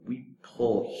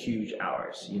pull huge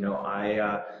hours. You know,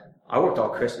 I worked all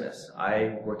Christmas.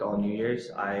 I worked all New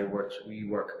Year's. We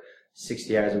work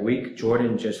 60 hours a week.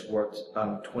 Jordan just worked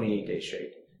 28 days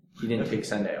straight. He didn't take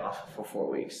Sunday off for 4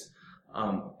 weeks.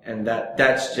 And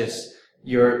that's just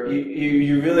you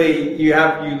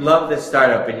love this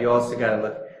startup, but you also got to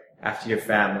look after your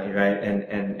family, right?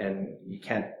 And you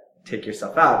can't take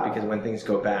yourself out, because when things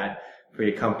go bad for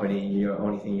your company, the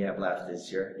only thing you have left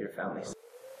is your family.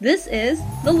 This is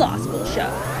The Law School Show.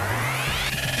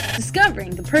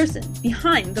 Discovering the person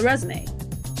behind the resume.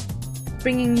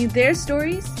 Bringing you their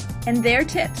stories and their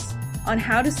tips on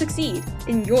how to succeed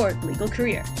in your legal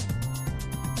career.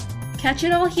 Catch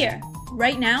it all here,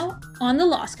 right now, on The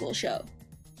Law School Show.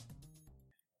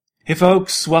 Hey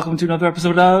folks, welcome to another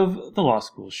episode of The Law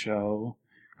School Show.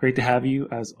 Great to have you,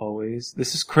 as always.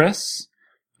 This is Chris.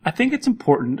 I think it's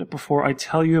important, before I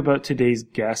tell you about today's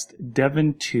guest,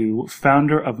 Devin Tu,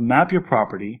 founder of Map Your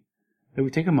Property, that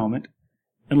we take a moment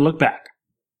and look back.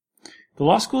 The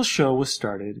Law School Show was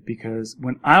started because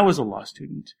when I was a law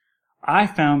student, I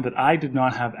found that I did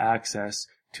not have access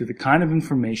to the kind of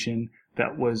information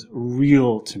that was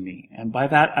real to me. And by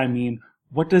that I mean,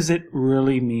 what does it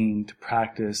really mean to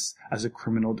practice as a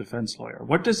criminal defense lawyer?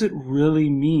 What does it really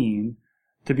mean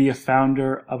to be a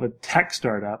founder of a tech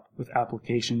startup with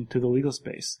application to the legal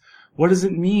space? What does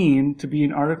it mean to be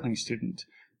an articling student,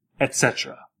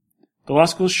 etc.? The Law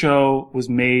School Show was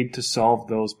made to solve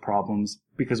those problems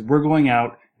because we're going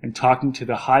out and talking to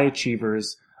the high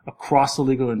achievers across the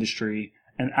legal industry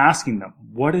and asking them,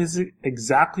 what is it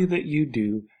exactly that you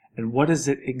do, and what is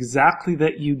it exactly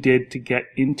that you did to get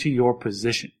into your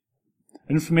position?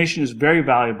 Information is very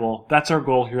valuable. That's our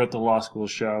goal here at the Law School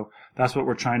Show. That's what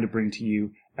we're trying to bring to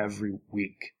you every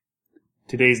week.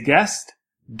 Today's guest,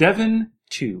 Devin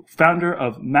Tu, founder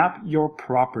of Map Your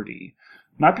Property.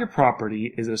 Map Your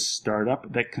Property is a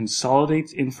startup that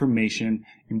consolidates information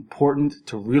important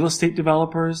to real estate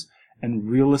developers and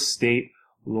real estate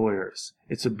lawyers.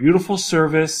 It's a beautiful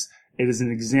service. It is an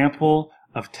example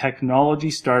of technology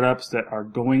startups that are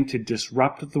going to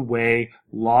disrupt the way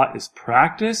law is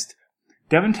practiced.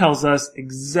 Devin tells us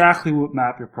exactly what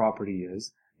Map Your Property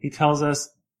is. He tells us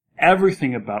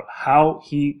everything about how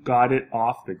he got it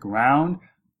off the ground.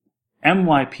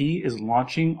 MYP is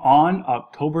launching on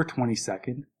October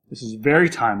 22nd. This is very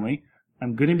timely.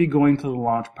 I'm going to be going to the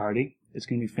launch party. It's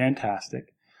going to be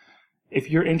fantastic.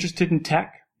 If you're interested in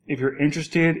tech, if you're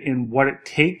interested in what it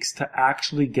takes to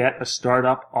actually get a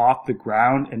startup off the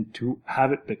ground and to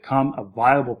have it become a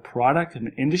viable product in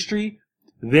the industry,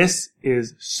 this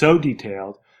is so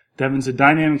detailed. Devin's a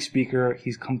dynamic speaker.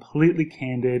 He's completely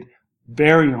candid,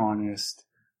 very honest.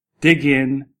 Dig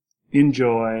in,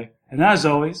 enjoy, and as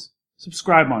always,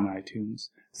 subscribe on iTunes.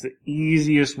 It's the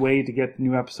easiest way to get the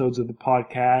new episodes of the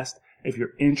podcast. If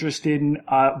you're interested in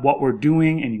what we're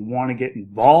doing and you want to get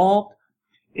involved,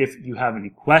 if you have any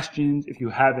questions, if you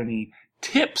have any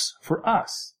tips for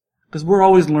us, because we're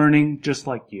always learning just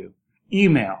like you,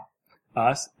 email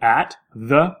us at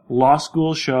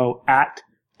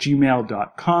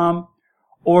thelawschoolshow@gmail.com,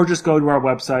 or just go to our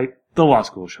website,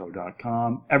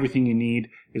 thelawschoolshow.com. Everything you need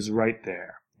is right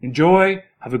there. Enjoy.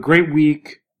 Have a great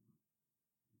week.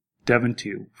 Devin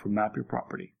Tu from Map Your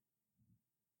Property.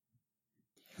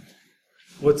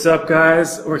 What's up,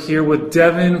 guys? We're here with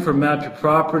Devin from Map Your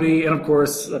Property, and of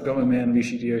course, I've got my man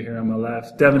Rishi Deer here on my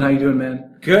left. Devin, how you doing,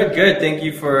 man? Good. Thank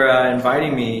you for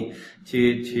inviting me to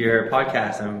your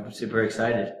podcast. I'm super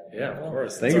excited. Yeah, of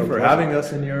course. Thank you for having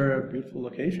us in your beautiful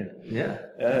location. Yeah.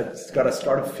 It's got a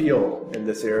startup feel in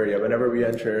this area whenever we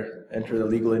enter the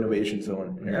legal innovation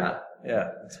zone.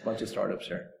 Yeah, it's a bunch of startups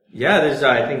here. Yeah, there's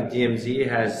I think DMZ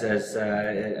has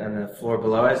on the floor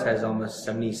below us has almost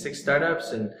 76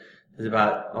 startups, and there's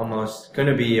going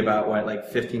to be about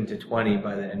 15 to 20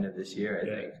 by the end of this year, I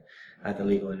think, at the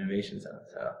Legal Innovation Zone.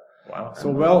 So wow. So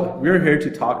we're here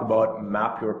to talk about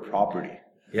Map Your Property.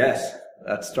 Yes.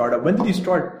 That startup. When did you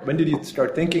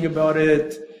start thinking about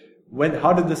it?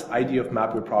 How did this idea of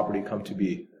Map Your Property come to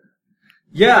be?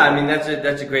 Yeah, I mean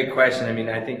that's a great question. I mean,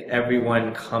 I think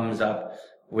everyone comes up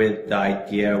with the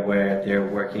idea where they're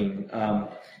working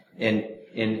in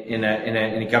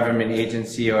a government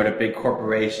agency or at a big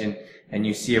corporation, and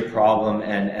you see a problem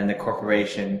and the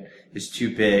corporation is too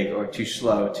big or too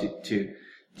slow to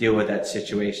deal with that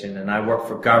situation. And I worked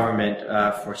for government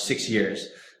for 6 years,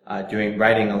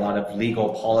 writing a lot of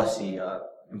legal policy,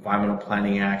 Environmental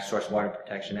Planning Act, Source Water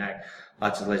Protection Act,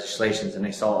 lots of legislations, and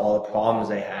I saw all the problems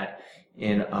they had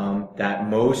in that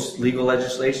most legal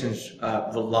legislations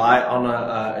rely on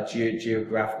a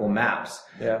geographical maps.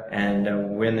 Yeah. And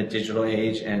we're in the digital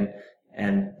age, and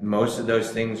And most of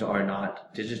those things are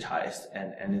not digitized,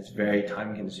 and it's very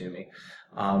time consuming.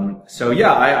 So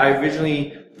yeah, I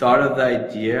originally thought of the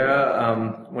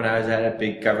idea, when I was at a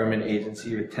big government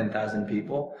agency with 10,000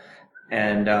 people.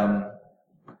 And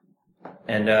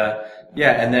then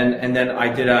I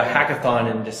did a hackathon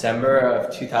in December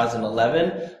of 2011,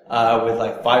 with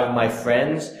like 5 of my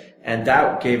friends. And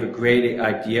that gave a great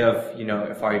idea of,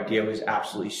 if our idea was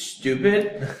absolutely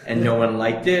stupid and no one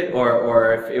liked it,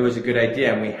 or if it was a good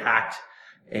idea, and we hacked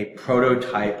a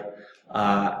prototype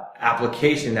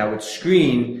application that would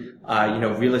screen,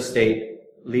 real estate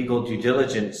legal due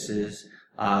diligences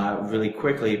really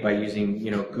quickly by using,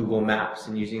 Google Maps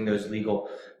and using those legal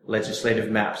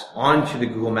legislative maps onto the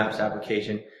Google Maps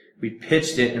application. We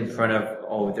pitched it in front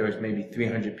of, there was maybe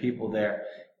 300 people there,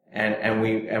 and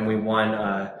we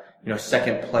won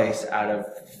second place out of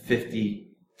 50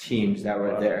 teams that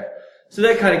were there. So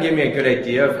that kind of gave me a good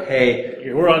idea of,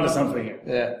 hey, we're onto something here.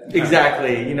 Yeah,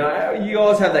 exactly. You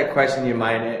always have that question in your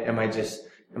mind: am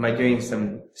I doing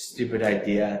some stupid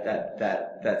idea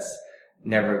that's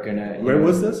never gonna? Where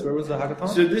was this? Where was the hackathon?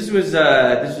 So this was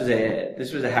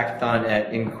a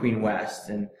hackathon in Queen West,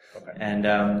 and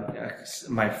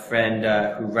my friend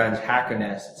who runs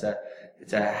HackerNest,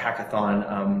 it's a hackathon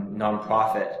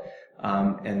nonprofit.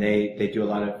 And they do a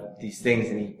lot of these things,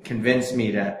 and he convinced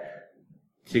me to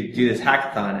do this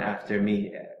hackathon after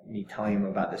me telling him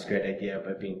about this great idea,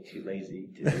 but being too lazy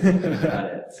to do anything about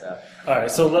it. So, all right,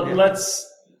 so let's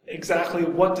exactly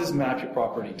what does Map Your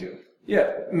Property do?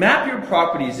 Yeah, Map Your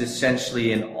Property is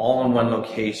essentially an all-in-one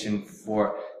location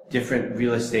for different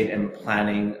real estate and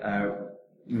planning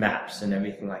maps and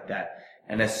everything like that.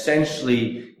 And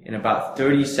essentially, in about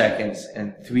 30 seconds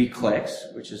and 3 clicks,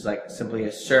 which is like simply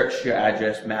a search your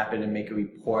address, map it, and make a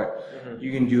report,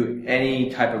 you can do any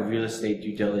type of real estate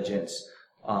due diligence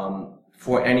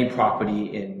for any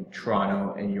property in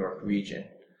Toronto and York region.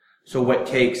 So what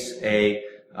takes a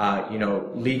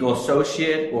legal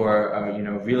associate or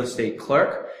a real estate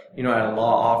clerk, at a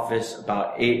law office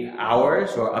about 8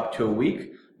 hours or up to a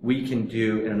week, we can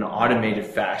do in an automated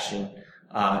fashion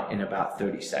in about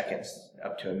 30 seconds.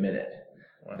 Up to a minute.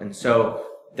 And so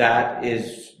that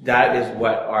is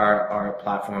what our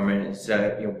platform is.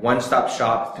 One-stop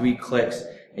shop, 3 clicks,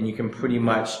 and you can pretty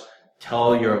much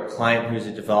tell your client who's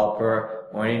a developer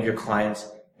or any of your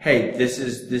clients, hey, this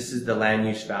is the land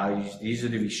use values. These are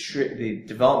the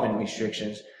development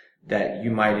restrictions that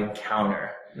you might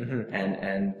encounter.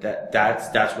 And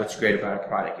that's what's great about a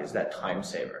product, is that time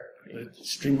saver. It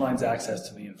streamlines access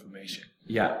to the information.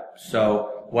 Yeah.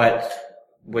 So what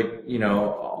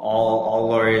all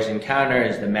lawyers encounter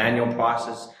is the manual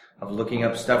process of looking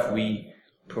up stuff. We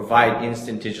provide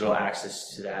instant digital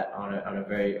access to that on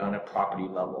a property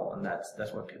level, and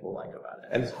that's what people like about it.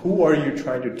 And who are you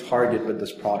trying to target with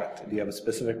this product? Do you have a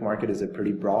specific market? Is it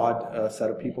pretty broad set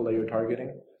of people that you're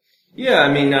targeting?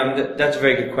 Yeah, that's a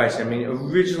very good question.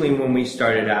 Originally when we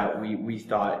started out, we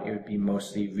thought it would be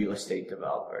mostly real estate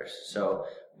developers. So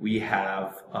we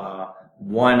have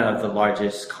one of the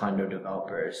largest condo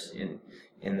developers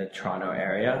in the Toronto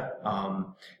area.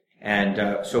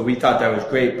 So we thought that was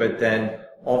great, but then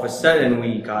all of a sudden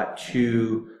we got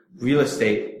 2 real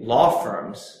estate law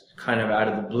firms kind of out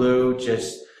of the blue,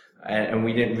 and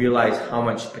we didn't realize how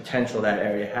much potential that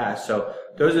area has. So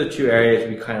those are the 2 areas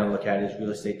we kind of look at as real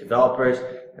estate developers,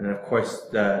 and then of course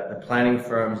the planning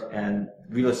firms and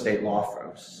real estate law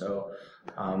firms. So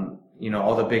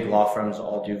all the big law firms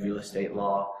all do real estate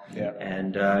law. Yeah.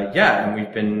 And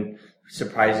we've been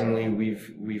surprisingly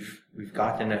we've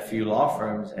gotten a few law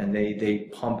firms, and they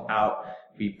pump out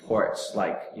reports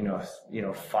like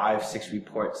 5-6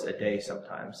 reports a day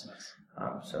sometimes.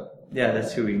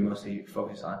 That's who we mostly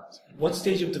focus on. What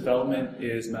stage of development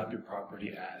is Map Your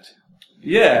Property at?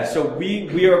 Yeah, so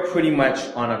we are pretty much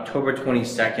on October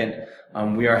 22nd.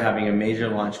 We are having a major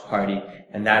launch party,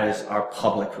 and that is our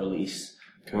public release.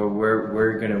 Where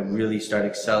we're going to really start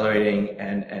accelerating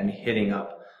and hitting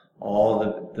up all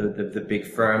the big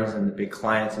firms and the big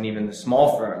clients, and even the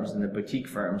small firms and the boutique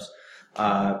firms,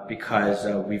 because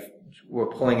we're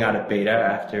pulling out of beta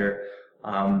after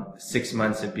 6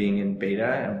 months of being in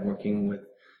beta and working with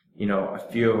a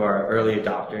few of our early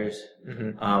adopters.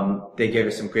 They gave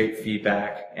us some great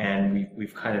feedback, and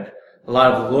we've kind of, a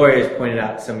lot of the lawyers pointed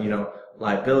out some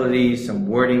liabilities, some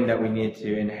wording that we need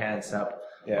to enhance up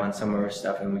on some of our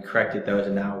stuff, and we corrected those,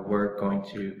 and now we're going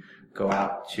to go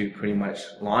out to pretty much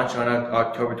launch on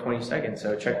October 22nd.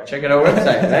 So check out our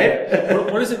website,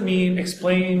 right? What does it mean?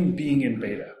 Explain being in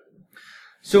beta.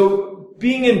 So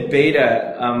being in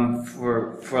beta,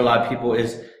 for a lot of people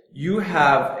is you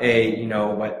have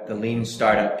what the lean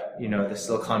startup, the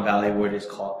Silicon Valley word is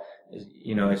called,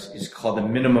 is called the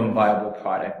minimum viable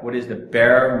product. What is the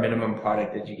bare minimum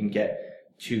product that you can get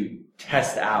to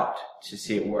test out to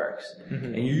see it works?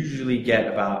 And you usually get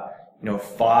about,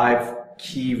 5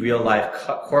 key real life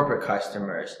corporate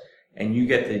customers, and you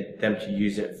get them to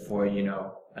use it for,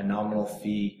 a nominal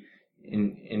fee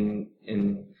and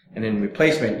in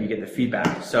replacement, you get the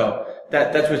feedback. So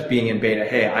that's what's being in beta.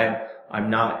 Hey,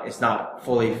 it's not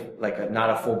fully, not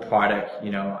a full product.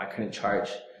 I couldn't charge,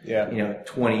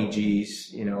 20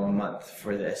 G's, a month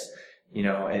for this.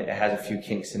 It has a few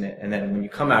kinks in it. And then when you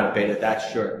come out of beta,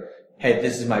 that's your, hey,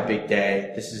 this is my big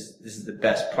day. This is the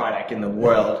best product in the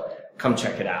world. Come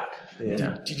check it out.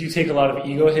 Yeah. Did you take a lot of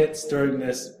ego hits during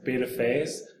this beta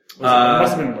phase? It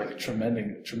must have been like a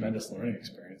tremendous learning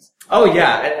experience. Oh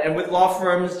yeah, and with law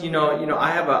firms,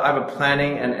 I have a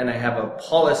planning and I have a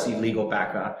policy legal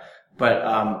background, but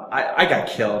I got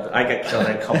killed. I got killed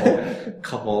in a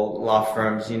couple law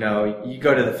firms. You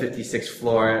go to the 56th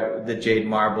floor, the jade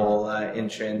marble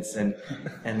entrance, and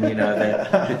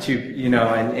the two,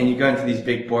 and you go into these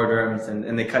big boardrooms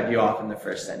and they cut you off in the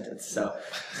first sentence. So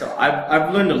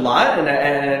I've learned a lot, and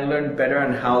I learned better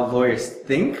on how lawyers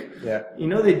think. Yeah.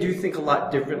 They do think a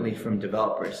lot differently from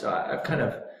developers. So I've kind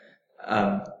of,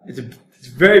 it's a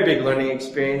very big learning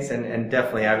experience, and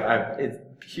definitely it's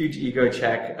a huge ego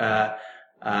check,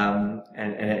 and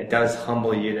it does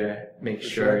humble you to make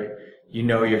sure you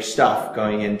know your stuff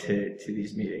going into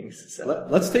these meetings. So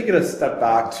let's take it a step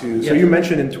back to, so you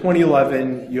mentioned in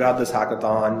 2011, you had this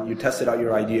hackathon, you tested out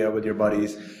your idea with your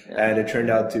buddies, and it turned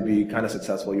out to be kind of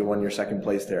successful. You won your second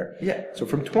place there. Yeah. So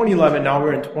from 2011, now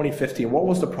we're in 2015. What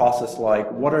was the process like?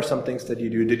 What are some things that you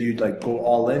do? Did you go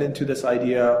all in into this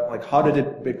idea? How did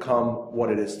it become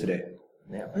what it is today?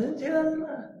 Yeah.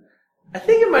 I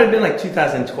think it might have been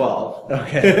 2012.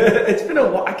 Okay. It's been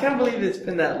a while. I can't believe it's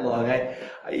been that long.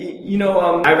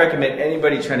 I recommend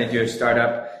anybody trying to do a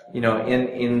startup,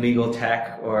 in legal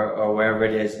tech or wherever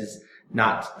it is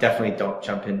definitely don't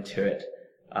jump into it,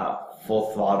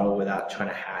 full throttle without trying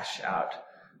to hash out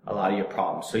a lot of your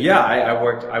problems. So yeah, I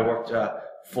worked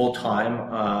full time,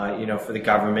 for the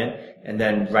government, and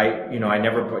then I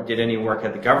never did any work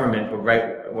at the government, but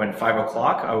right when 5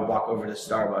 o'clock, I would walk over to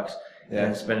Starbucks. Yeah.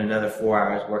 And spend another 4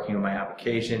 hours working on my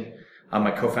application.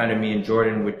 My co-founder, me and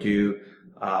Jordan, would do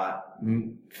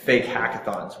fake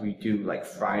hackathons. We do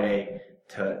Friday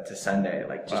to Sunday,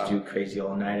 do crazy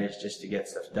all-nighters just to get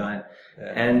stuff done.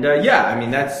 Yeah.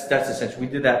 And that's essential. We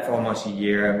did that for almost a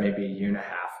year, maybe a year and a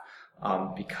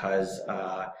half, because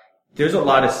there's a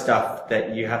lot of stuff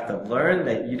that you have to learn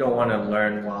that you don't want to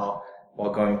learn while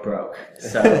going broke.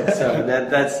 So I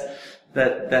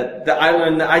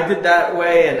learned that I did that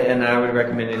way, and I would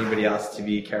recommend anybody else to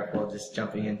be careful just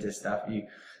jumping into stuff. You,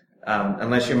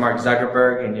 unless you're Mark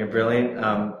Zuckerberg and you're brilliant,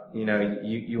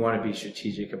 you want to be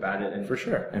strategic about it, and for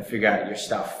sure, and figure out your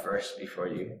stuff first before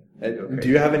you. Do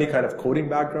you have any kind of coding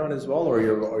background as well, or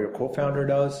your co-founder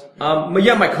does? But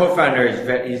yeah, my co-founder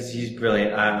he's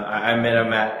brilliant. I met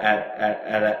him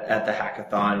at the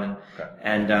hackathon,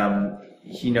 and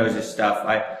he knows his stuff.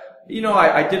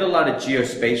 I did a lot of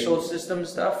geospatial system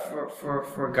stuff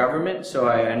for government, so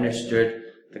I understood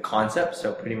the concept.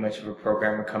 So pretty much if a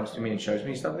programmer comes to me and shows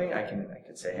me something, I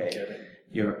can say, hey,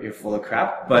 you're full of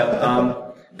crap.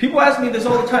 But people ask me this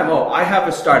all the time. Oh, I have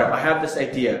a startup. I have this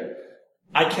idea.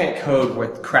 I can't code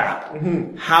with crap.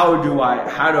 Mm-hmm. How do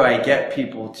I get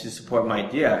people to support my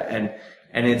idea?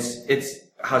 And it's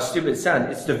how stupid it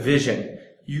sounds. It's the vision.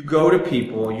 You go to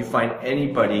people, you find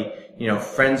anybody,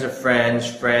 friends of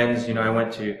friends, I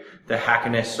went to the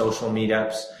Hackiness social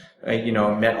meetups,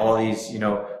 met all these,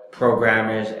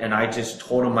 programmers, and I just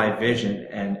told them my vision,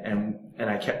 and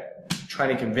I kept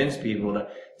trying to convince people to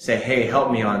say, hey, help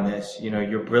me on this,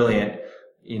 you're brilliant,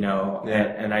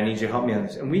 and I need you to help me on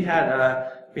this. And we have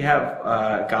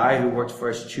a guy who worked for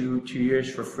us two years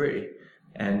for free,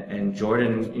 and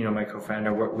Jordan, my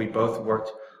co-founder, we both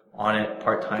worked on it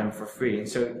part-time for free. And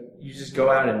so you just go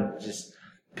out and just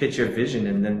pitch your vision,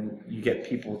 and then you get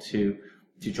people to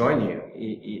join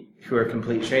you who are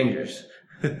complete strangers.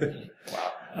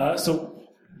 Wow. So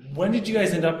when did you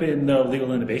guys end up in the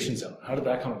Legal Innovation Zone? How did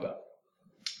that come about?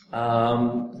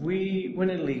 We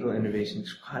went in Legal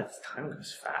Innovations. God, time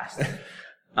goes fast.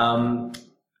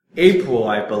 April,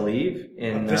 I believe,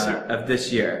 of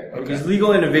this year. Okay. Because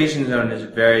Legal Innovation Zone is a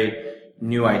very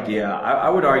new idea. I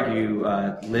would argue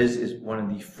Liz is one of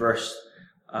the first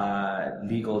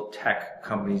legal tech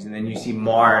companies, and then you see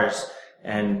Mars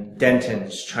and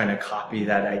Denton's trying to copy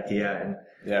that idea, and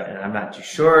I'm not too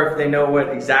sure if they know what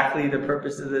exactly the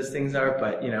purpose of those things are,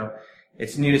 but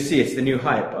it's new to see. It's the new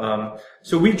hype.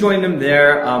 So we joined them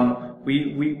there.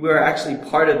 We were actually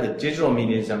part of the digital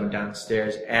media zone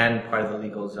downstairs and part of the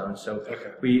legal zone. So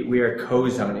we are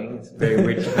co-zoning. It's very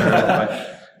weird to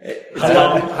but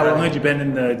how long had you been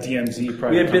in the DMZ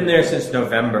prior? We had been there since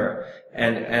November,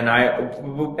 and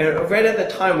right at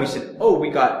the time we said, oh, we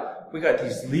got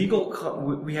these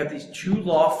we have these 2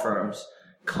 law firms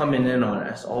coming in on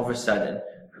us all of a sudden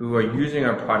who are using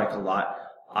our product a lot.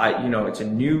 It's a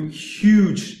new,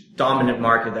 huge, dominant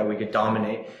market that we could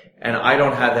dominate, and I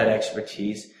don't have that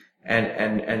expertise.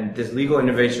 And this legal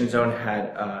innovation zone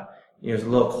had, it was a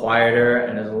little quieter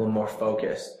and it was a little more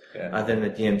focused than the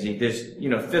DMZ. This,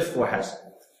 fifth floor has,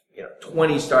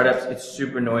 20 startups. It's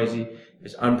super noisy.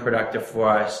 It's unproductive for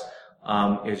us.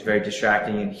 It was very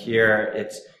distracting. And here,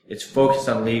 it's focused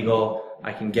on legal.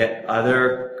 I can get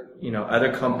other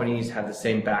companies have the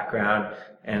same background,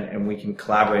 and we can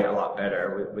collaborate a lot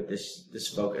better with this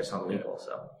focus on legal.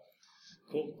 So.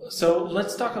 Cool. So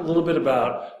let's talk a little bit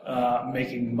about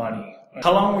making money.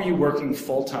 How long were you working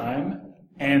full time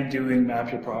and doing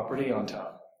Map Your Property on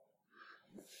top?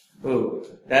 Ooh,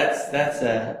 that's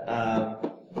a.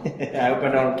 I hope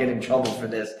I don't get in trouble for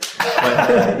this, but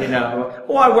I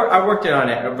worked it on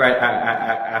it right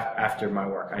after my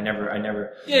work. I never.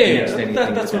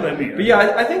 That's what I mean. But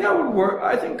yeah, I think I would work.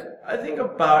 I think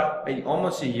about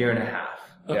almost a year and a half.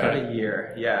 Okay. About a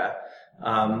year. Yeah.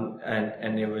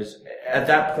 And it was at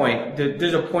that point.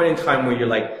 There's a point in time where you're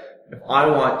like, if I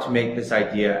want to make this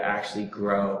idea actually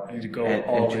grow and to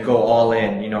go all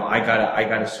in, I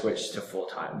gotta switch to full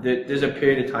time. There's a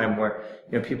period of time where,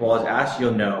 people always ask,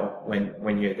 you'll know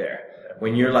when you're there.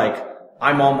 When you're like,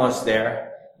 I'm almost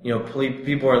there,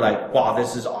 people are like, wow,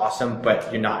 this is awesome,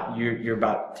 but you're not, you're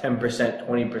about 10%,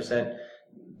 20%,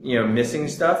 missing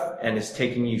stuff, and it's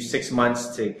taking you 6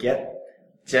 months to get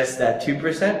just that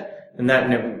 2%, and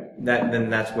then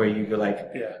that's where you go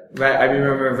like, right. I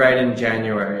remember right in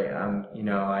January,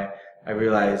 I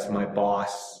realized my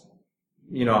boss,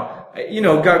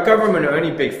 government or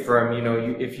any big firm,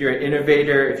 if you're an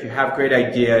innovator, if you have great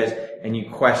ideas and you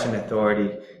question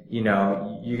authority, you're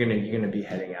gonna be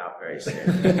heading out very soon.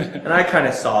 And I kind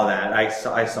of saw that. I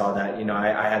saw that.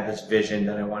 I had this vision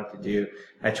that I wanted to do.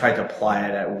 I tried to apply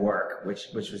it at work, which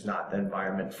was not the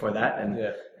environment for that,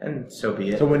 and so be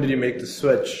it. So when did you make the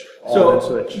switch?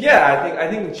 Switch? Yeah, I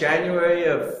think January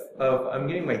of I'm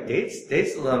getting my dates a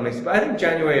little mixed, but I think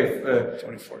January of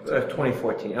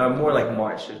 2014. More like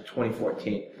March of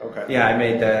 2014. Okay. Yeah, I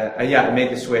made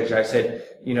the switch. I said,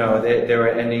 they were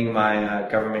ending my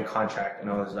government contract, and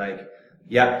I was like,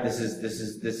 yeah, this is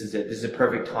it. This is a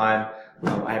perfect time.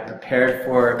 I had prepared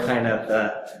for kind of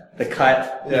the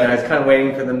cut. I was kind of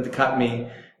waiting for them to cut me,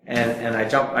 and I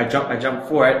jumped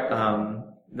for it.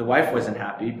 The wife wasn't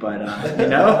happy, but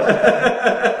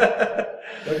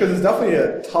Because it's definitely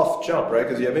a tough jump, right?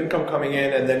 Because you have income coming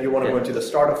in, and then you want to go into the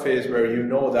startup phase where you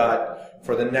know that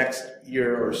for the next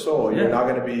year or so, you're not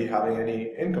going to be having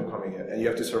any income coming in, and you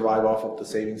have to survive off of the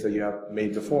savings that you have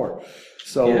made before.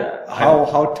 So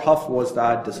how tough was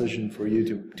that decision for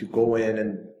you to go in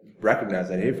and recognize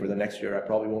that, hey, for the next year, I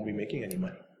probably won't be making any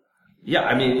money? Yeah,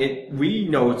 I mean, we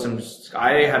know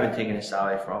I haven't taken a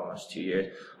salary for almost 2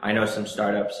 years. I know some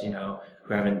startups, who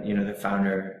haven't, the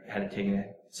founder hadn't taken a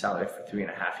salary for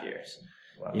 3.5 years.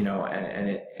 Wow.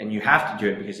 And you have to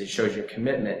do it because it shows your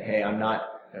commitment. Hey, I'm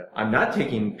not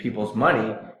taking people's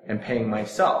money and paying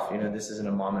myself. This isn't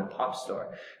a mom and pop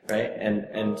store, right?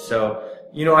 And so,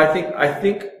 I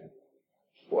think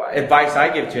advice I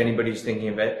give to anybody who's thinking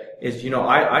of it is,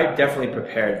 I definitely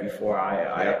prepared before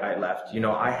I left.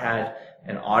 I had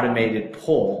an automated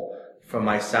pull from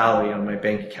my salary on my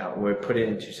bank account where I put it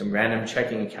into some random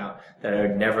checking account that I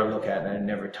would never look at and I'd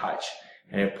never touch.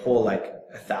 And it'd pull like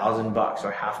 $1,000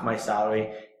 or half my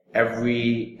salary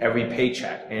every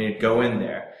paycheck, and it'd go in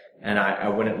there, and I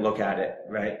wouldn't look at it,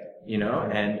 right?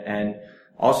 And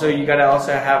also you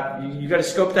gotta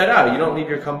scope that out. You don't leave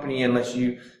your company unless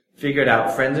you figured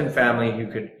out friends and family who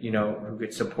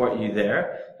could support you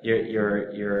there.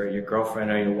 Your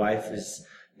girlfriend or your wife is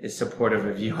supportive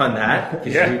of you on that,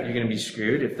 because you're going to be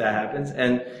screwed if that happens,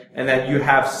 and that you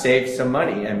have saved some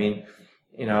money. I mean,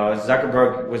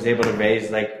 Zuckerberg was able to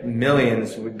raise like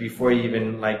millions before he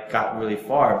even got really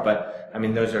far, but I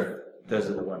mean, those are the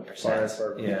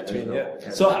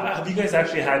 1%. So have you guys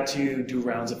actually had to do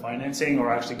rounds of financing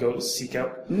or actually go seek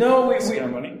out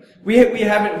money? We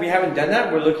haven't done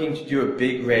that. We're looking to do a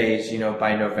big raise,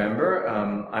 by November.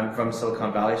 I'm from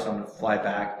Silicon Valley, so I'm going to fly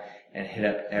back and hit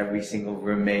up every single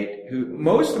roommate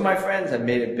most of my friends have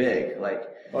made it big.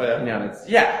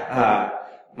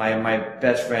 my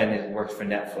best friend works for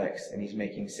Netflix, and he's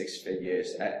making 6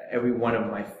 figures. Every one of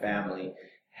my family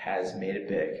has made it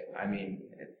big. I mean,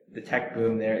 the tech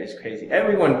boom there is crazy.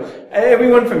 Everyone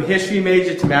from history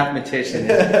major to mathematician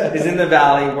is in the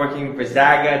Valley working for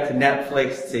Zaga to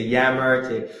Netflix to Yammer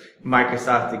to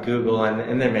Microsoft to Google,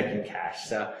 and they're making cash.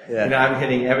 So, I'm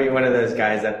hitting every one of those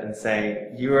guys up and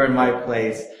saying, you were in my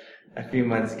place a few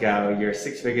months ago. You're a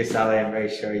 6-figure salary. I'm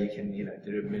very sure you can,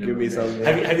 do a minimum. Give me something.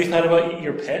 Have you thought about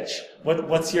your pitch?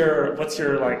 What's your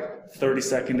like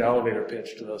 30-second elevator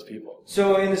pitch to those people?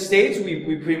 So in the States,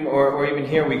 we pretty, or even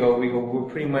here we're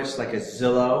pretty much like a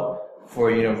Zillow for,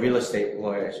 real estate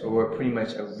lawyers, or we're pretty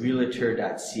much a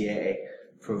realtor.ca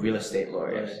for real estate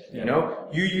lawyers. Right. Yeah.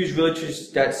 You use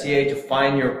realtors.ca to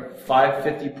find your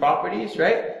 550 properties,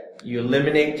 right? You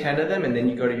eliminate 10 of them, and then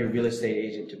you go to your real estate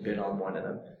agent to bid on one of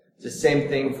them. It's the same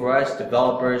thing for us,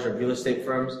 developers or real estate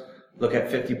firms. Look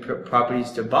at 50 properties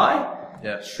to buy.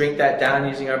 Yeah. Shrink that down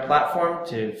using our platform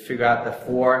to figure out the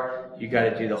 4. You got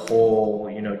to do the whole,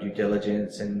 due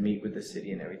diligence and meet with the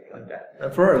city and everything like that.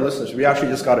 And for our listeners, we actually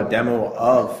just got a demo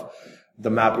of the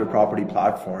Map Your Property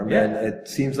platform, and it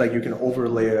seems like you can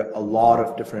overlay a lot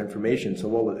of different information.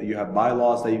 So you have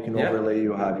bylaws that you can overlay.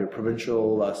 You have your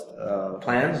provincial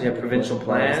plans. You have provincial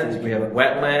plans. We have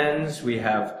wetlands. We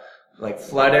have like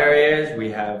flood areas. We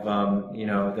have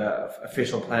the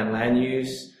official plan land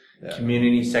use.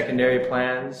 Community secondary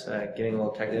plans, getting a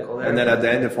little technical there. And then at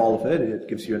the end of all of it, it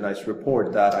gives you a nice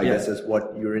report that I guess is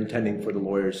what you're intending for the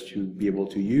lawyers to be able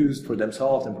to use for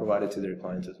themselves and provide it to their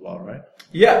clients as well, right?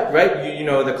 Yeah, right.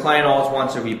 The client always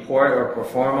wants a report or a pro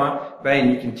forma, right?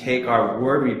 And you can take our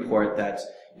Word report that's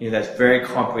very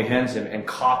comprehensive and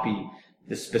copy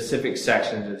the specific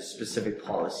sections or the specific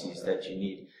policies that you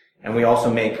need. And we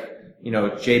also make,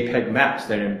 JPEG maps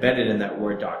that are embedded in that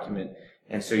Word document.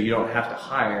 And so you don't have to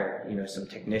hire, some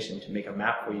technician to make a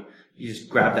map for you. You just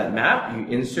grab that map, you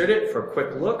insert it for a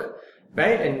quick look,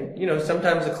 right? And,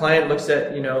 sometimes the client looks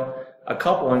at, a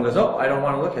couple and goes, oh, I don't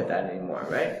want to look at that anymore,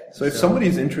 right? So if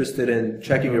somebody's interested in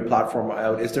checking your platform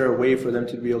out, is there a way for them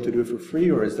to be able to do it for free,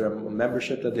 or is there a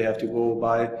membership that they have to go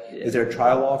buy? Is there a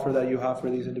trial offer that you have for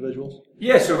these individuals?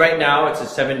 Yeah, so right now it's a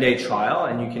 7-day trial,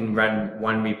 and you can run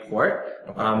one report.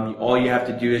 Okay. All you have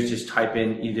to do is just type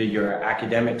in either your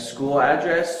academic school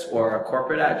address or a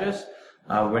corporate address.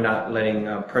 We're not letting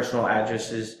personal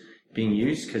addresses being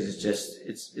used because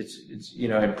it's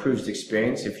improves the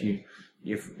experience if you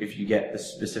get the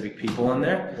specific people in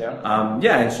there.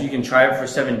 And so you can try it for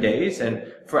 7 days. And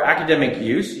for academic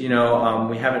use, we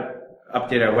haven't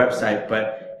updated our website,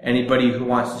 but anybody who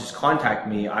wants to just contact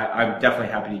me, I'm definitely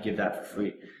happy to give that for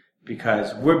free,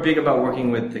 because we're big about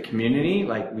working with the community.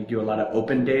 Like, we do a lot of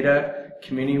open data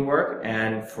community work,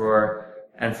 and for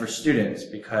students,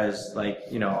 because they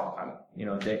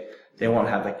won't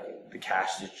have the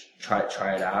cash to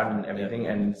try it out and everything.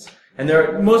 And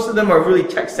most of them are really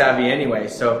tech savvy anyway,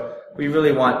 so we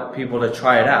really want people to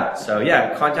try it out. So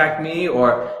contact me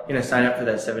or, sign up for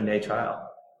that 7-day trial.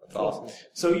 That's awesome.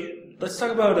 So let's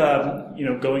talk about,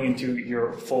 going into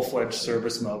your full-fledged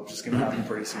service mode, which is going to happen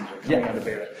pretty soon, coming out of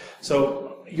beta.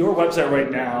 So your website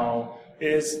right now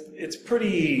it's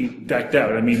pretty decked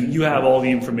out. I mean, you have all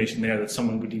the information there that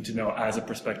someone would need to know as a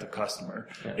prospective customer,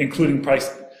 including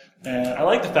pricing. And I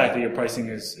like the fact that your pricing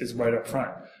is right up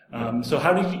front. So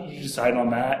how did you decide on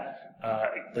that?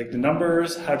 Like the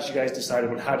numbers, how did you guys decide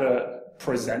about how to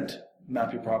present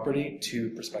Map Your Property to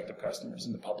prospective customers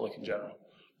and the public in general?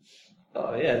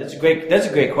 Oh yeah, that's a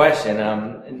great question.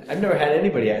 And I've never had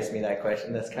anybody ask me that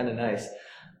question. That's kind of nice.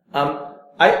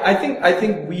 I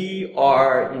think we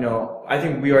are,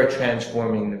 we are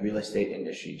transforming the real estate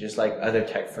industry just like other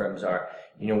tech firms are.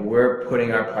 We're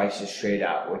putting our prices straight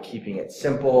out. We're keeping it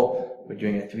simple. We're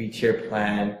doing a 3-tier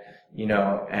plan,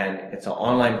 and it's an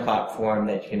online platform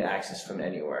that you can access from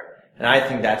anywhere. And I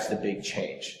think that's the big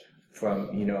change from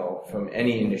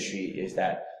any industry, is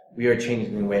that we are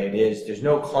changing the way it is. There's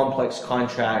no complex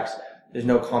contracts. There's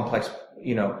no complex,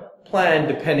 plan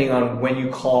depending on when you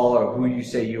call or who you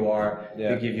say you are.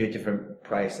 They give you a different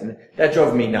price. And that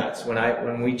drove me nuts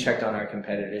when we checked on our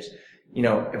competitors.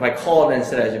 If I called and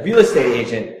said as a real estate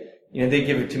agent, they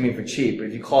give it to me for cheap. But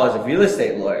if you call as a real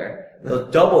estate lawyer, they'll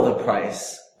double the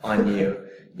price on you,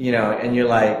 and you're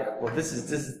like, well, this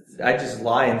is, I just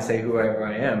lie and say whoever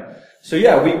I am. So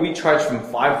we charge from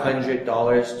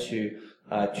 $500 to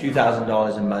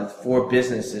 $2,000 a month for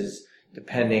businesses,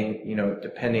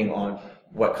 depending on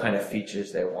what kind of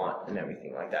features they want and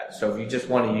everything like that. So if you just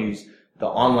want to use the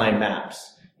online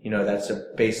maps, that's a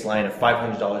baseline of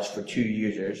 $500 for 2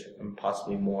 users and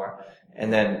possibly more.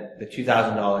 And then the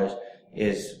 $2,000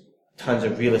 is tons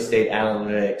of real estate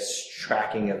analytics,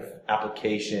 tracking of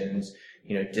applications,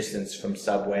 distance from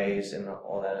subways and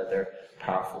all that other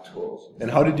powerful tools.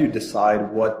 And how did you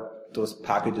decide what those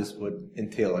packages would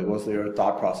entail? Like, what's your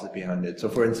thought process behind it? So,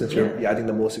 for instance, I think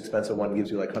the most expensive one gives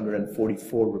you like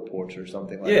 144 reports or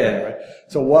something like that, right?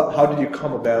 So, how did you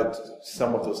come about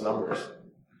some of those numbers?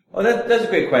 Well, that's a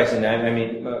great question. I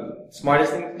mean,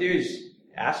 smartest thing to do is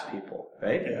ask people,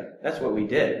 right? Yeah. That's what we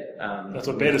did. That's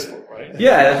what beta's for, right?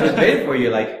 Yeah, that's what beta for.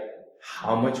 You're like,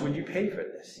 how much would you pay for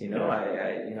this?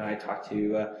 I talked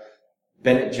to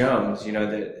Bennett Jones.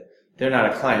 They're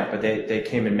not a client, but they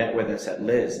came and met with us at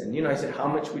Liz, and I said, how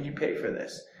much would you pay for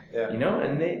this? Yeah.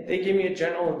 And they gave me a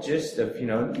general gist of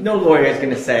no lawyer is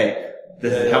going to say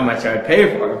this is how much I would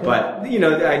pay for it, but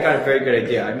I got a very good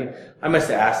idea. I mean, I must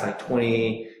have asked like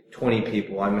 20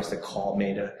 people. I must have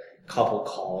made a couple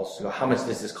calls. How much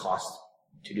does this cost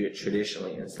to do it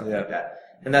traditionally and stuff like that?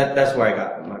 And that's where I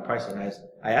got my pricing.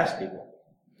 I asked people.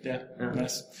 Yeah.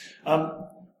 Nice.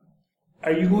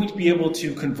 Are you going to be able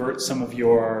to convert some of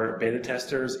your beta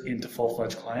testers into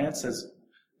full-fledged clients as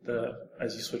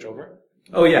you switch over?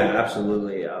 Oh yeah,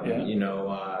 absolutely.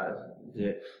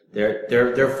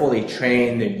 They're fully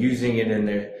trained. They're using it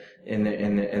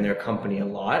in their company a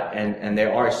lot, and they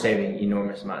are saving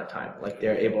enormous amount of time. Like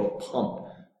they're able to pump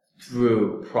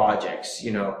through projects,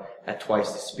 at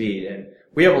twice the speed. And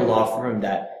we have a law firm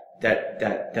that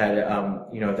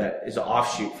is an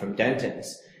offshoot from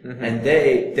Denton's. Mm-hmm. And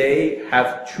they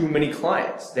have too many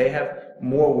clients. They have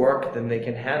more work than they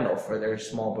can handle for their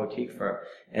small boutique firm.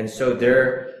 And so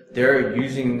they're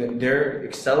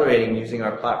accelerating using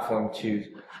our platform to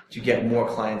get more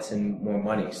clients and more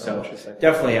money. So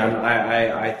definitely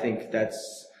I think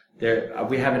that's there.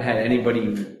 We haven't had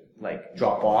anybody like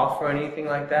drop off or anything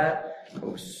like that.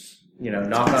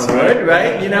 Knock on wood,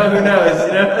 right? Who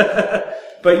knows,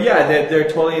 But yeah, they're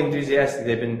totally enthusiastic.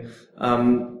 They've been,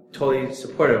 totally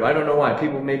supportive. I don't know why.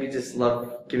 People maybe just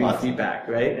love giving feedback,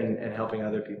 right? And helping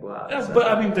other people out. Yeah, so.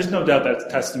 But I mean, there's no doubt that's a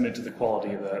testament to the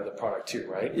quality of the product too,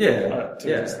 right? Yeah.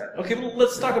 Okay, well,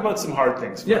 let's talk about some hard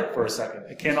things for a second.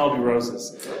 It can't all be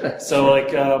roses.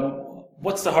 So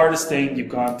what's the hardest thing you've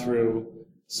gone through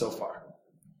so far?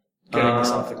 Getting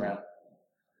this off the ground.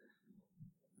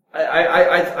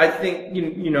 I think,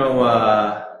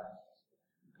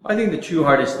 I think the two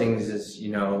hardest things is,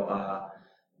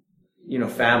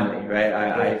 family, right?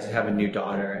 I have a new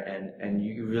daughter, and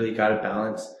you really got to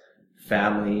balance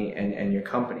family and your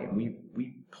company. And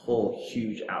we pull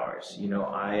huge hours.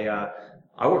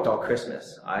 I worked all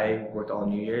Christmas. I worked all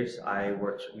New Year's.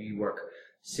 We work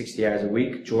 60 hours a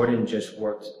week. Jordan just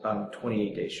worked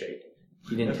 28 days straight.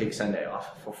 He didn't take Sunday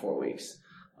off for 4 weeks.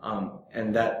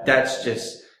 And that's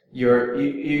just you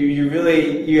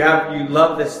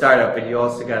love the startup, but you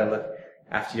also got to look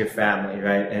after your family,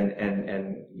 right?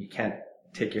 And you can't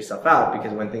take yourself out,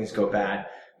 because when things go bad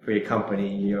for your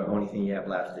company, the only thing you have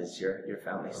left is your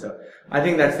family. So I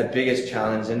think that's the biggest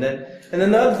challenge. And then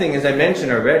the other thing, as I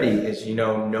mentioned already, is,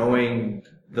 knowing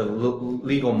the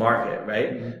legal market,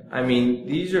 right? Mm-hmm. I mean,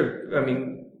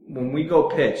 when we go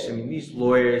pitch, these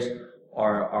lawyers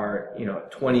are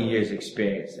 20 years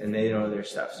experience, and they know their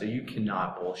stuff. So you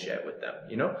cannot bullshit with them,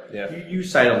 Yeah. You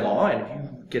cite a law, and if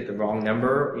you get the wrong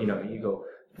number, you go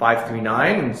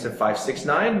 539 instead of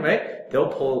 569, right? They'll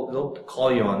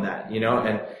call you on that,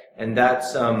 and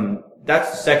that's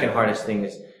the second hardest thing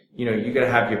is, you gotta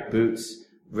have your boots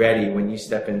ready when you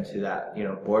step into that,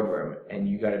 boardroom, and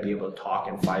you gotta be able to talk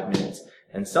in 5 minutes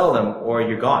and sell them, or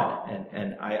you're gone.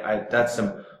 And I that's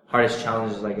some hardest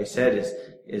challenges, like I said, is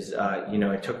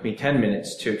it took me 10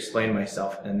 minutes to explain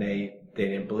myself, and they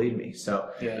didn't believe me. So,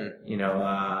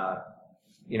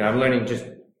 I'm learning just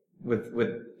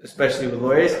especially with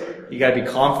lawyers, you gotta be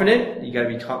confident. You gotta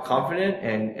be confident,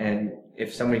 and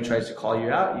if somebody tries to call you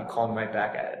out, you call them right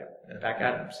back at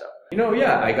them. So,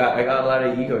 I got a lot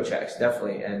of ego checks,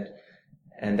 definitely,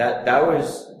 and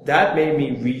that made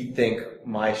me rethink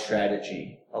my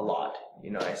strategy a lot.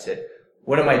 I said,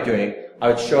 what am I doing? I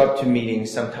would show up to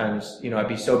meetings sometimes, I'd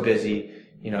be so busy,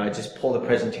 I'd just pull the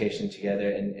presentation together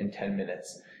in 10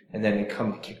 minutes, and then it'd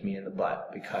come to kick me in the butt,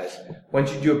 because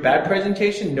once you do a bad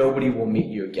presentation, nobody will meet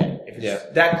you again. If it's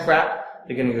that crap,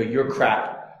 they're going to go, you're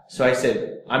crap. So I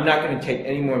said, I'm not going to take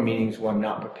any more meetings where I'm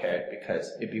not prepared,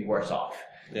 because it'd be worse off.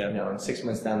 Yeah. And 6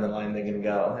 months down the line, they're going to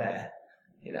go,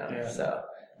 so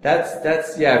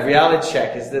that's reality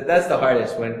check that's the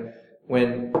hardest,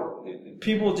 when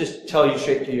people just tell you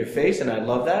straight to your face, and I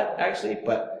love that, actually,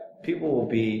 but people will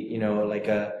be,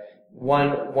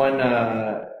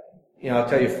 I'll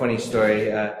tell you a funny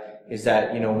story, is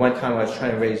that, one time I was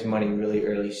trying to raise money really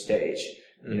early stage,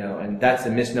 and that's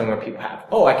the misnomer people have.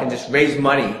 Oh, I can just raise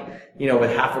money,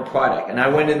 with half a product. And I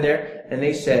went in there and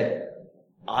they said,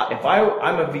 if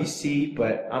I'm a VC,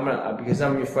 but because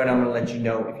I'm your friend, I'm going to let you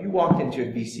know, if you walked into a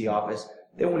VC office,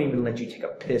 they won't even let you take a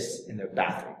piss in their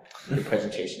bathroom. Your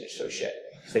presentation is so shit.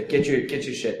 So get your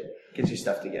shit, get your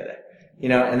stuff together.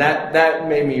 And that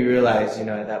made me realize,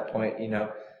 at that point,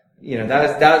 that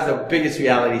was the biggest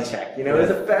reality check. It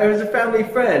was a family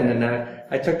friend, and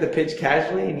I took the pitch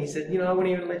casually, and he said, I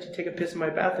wouldn't even let you take a piss in my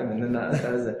bathroom. And then that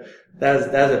was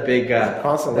a big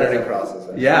constant learning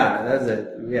process. Yeah, that was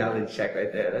a reality check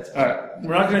right there. That's all right.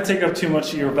 We're not going to take up too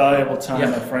much of your valuable time,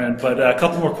 my friend, but a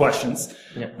couple more questions.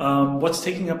 Yeah. What's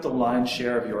taking up the lion's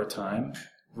share of your time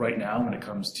right now when it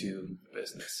comes to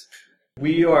business?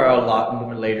 We are a lot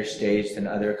more later stage than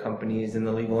other companies in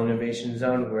the legal innovation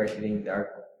zone.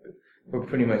 We're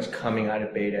pretty much coming out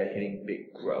of beta, hitting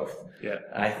big growth. Yeah.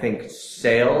 I think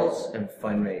sales and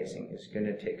fundraising is going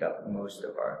to take up most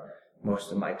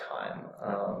of my time.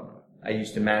 I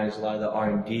used to manage a lot of the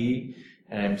R&D,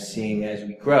 and I'm seeing as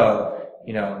we grow,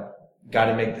 got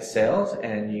to make the sales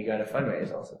and you got to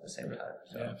fundraise also at the same time.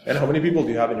 So. And how many people do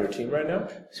you have in your team right now?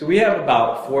 So we have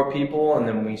about 4 people, and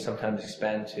then we sometimes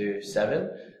expand to 7,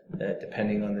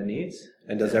 depending on the needs.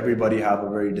 And does everybody have a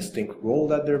very distinct role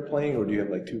that they're playing, or do you have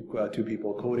like two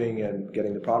people coding and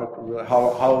getting the product?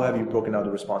 How have you broken out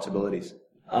the responsibilities?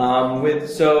 I'm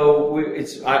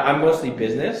mostly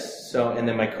business. So, and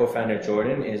then my co-founder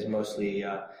Jordan is mostly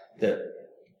the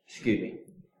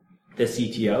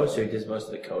CTO. So he does most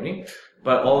of the coding,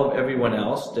 but everyone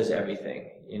else does everything.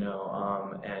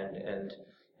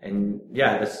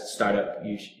 This startup.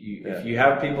 If you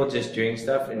have people just doing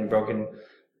stuff in broken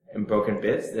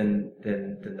bits, then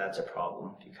that's a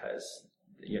problem because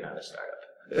you're not a startup.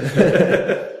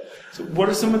 So what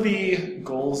are some of the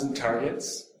goals and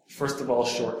targets? First of all,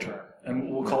 short term,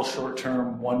 and we'll call short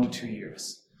term 1 to 2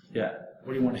 years. Yeah.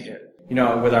 What do you want to hit?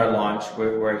 With our launch,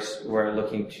 we're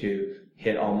looking to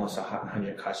hit almost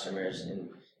 100 customers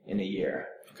in a year.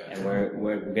 Okay. And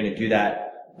we're going to do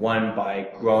that, one, by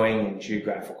growing in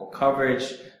geographical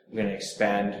coverage. We're going to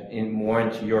expand more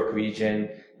into York region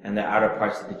and the outer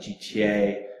parts of the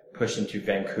GTA, push into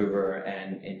Vancouver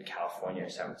and in California,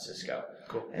 San Francisco.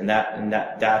 Cool. And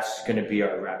that's going to be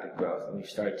our rapid growth. And we've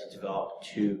started to develop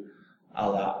to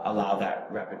allow that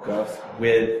rapid growth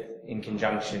in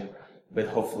conjunction with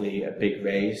hopefully a big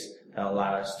raise that will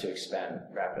allow us to expand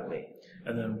rapidly.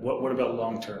 And then what about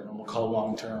long term? And we'll call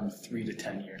long term 3 to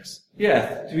 10 years.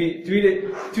 Yeah, three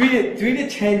to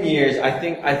 10 years. I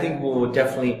think we'll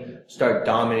definitely start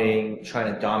trying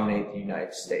to dominate the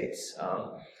United States.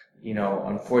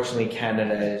 Unfortunately,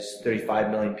 Canada is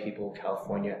 35 million people.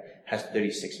 California has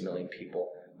 36 million people,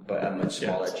 but a much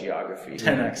smaller geography.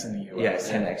 10x in the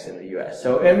U.S. Yeah, 10x in the U.S.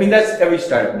 So, that's every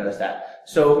startup knows that.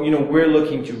 So, we're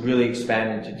looking to really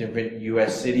expand into different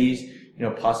U.S. cities,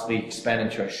 possibly expand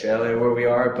into Australia where we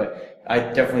are. But I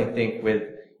definitely think with,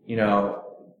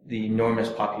 the enormous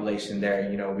population there,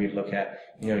 we'd look at,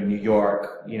 New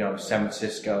York, San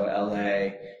Francisco,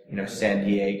 LA, San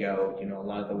Diego, a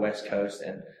lot of the West Coast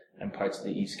and parts of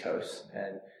the East Coast.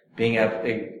 And being able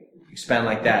to expand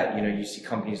like that, you see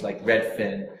companies like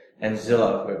Redfin and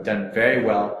Zillow who have done very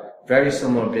well, very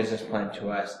similar business plan to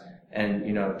us. And,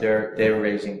 they're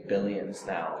raising billions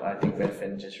now. I think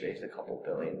Redfin just raised a couple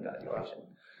billion valuation.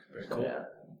 Very cool. Yeah.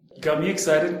 Got me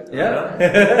excited. Yeah.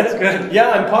 That's good.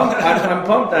 Yeah, I'm pumped. I'm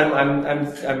pumped.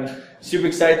 I'm super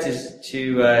excited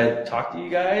to talk to you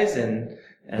guys, and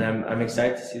I'm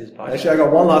excited to see this podcast. Actually, I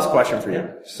got one last question for you.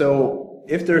 Yeah. So,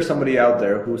 if there's somebody out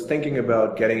there who's thinking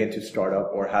about getting into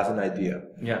startup or has an idea,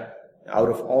 out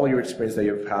of all your experience that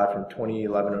you've had from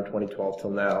 2011 or 2012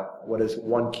 till now, what is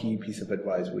one key piece of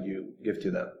advice would you give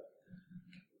to them?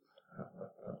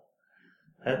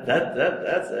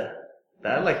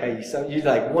 I like how you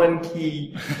like one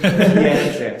key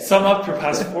answer. Sum up your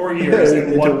past 4 years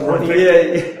in one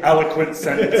perfect, eloquent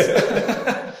sentence.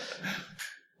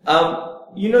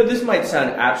 This might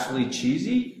sound absolutely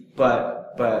cheesy,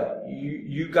 but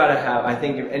you gotta have. I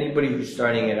think if anybody who's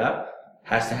starting it up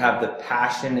has to have the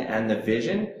passion and the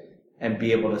vision, and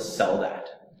be able to sell that.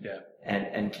 Yeah.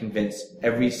 And convince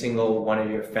every single one of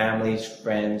your families,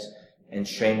 friends, and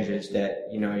strangers that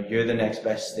you're the next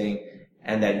best thing.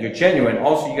 And that you're genuine.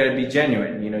 Also, you gotta be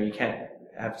genuine. You can't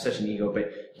have such an ego,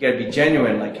 but you gotta be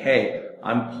genuine. Like, hey,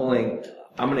 I'm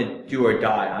gonna do or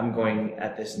die. I'm going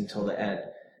at this until the end.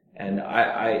 And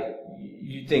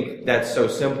you think that's so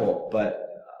simple, but,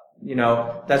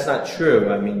 that's not true.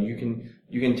 I mean, you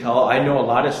can tell, I know a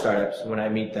lot of startups when I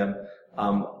meet them,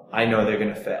 I know they're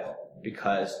gonna fail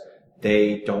because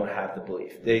they don't have the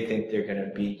belief. They think they're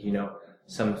gonna be,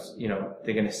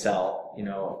 they're going to sell,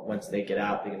 once they get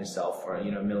out, they're going to sell for,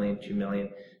 $1 million, $2 million,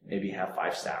 maybe have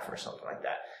 5 staff or something like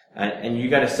that. And you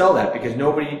got to sell that because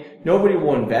nobody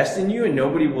will invest in you and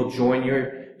nobody will join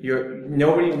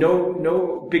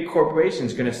no big corporation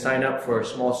is going to sign up for a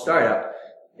small startup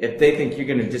if they think you're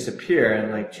going to disappear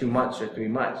in like 2 months or 3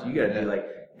 months. You got to be like,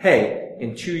 hey,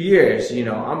 in 2 years,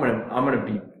 I'm going to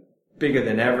be bigger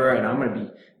than ever and I'm going to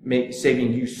be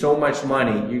saving you so much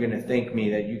money. You're going to thank me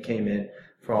that you came in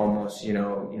for almost,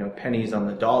 pennies on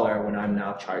the dollar when I'm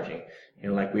now charging,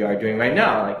 like we are doing right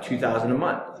now, like $2,000 a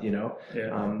month,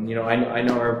 Yeah. I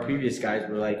know our previous guys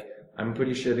were like, I'm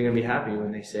pretty sure they're going to be happy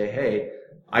when they say, hey,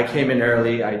 I came in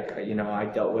early. I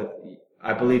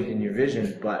believed in your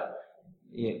vision, but,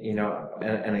 and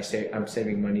I'm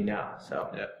saving money now. So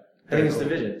yeah. I think it's the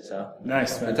vision. So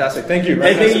nice. Fantastic. Thank you.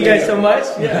 Hey, thank you guys so much.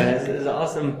 Yeah. It's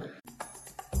awesome.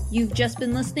 You've just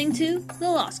been listening to The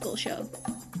Law School Show.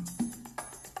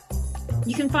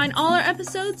 You can find all our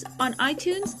episodes on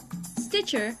iTunes,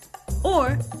 Stitcher,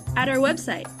 or at our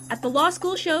website at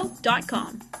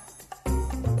thelawschoolshow.com.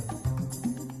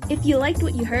 If you liked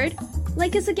what you heard,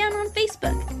 like us again on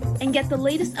Facebook and get the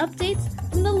latest updates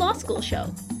from The Law School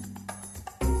Show.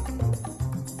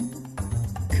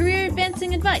 Career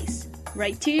advancing advice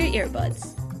right to your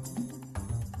earbuds.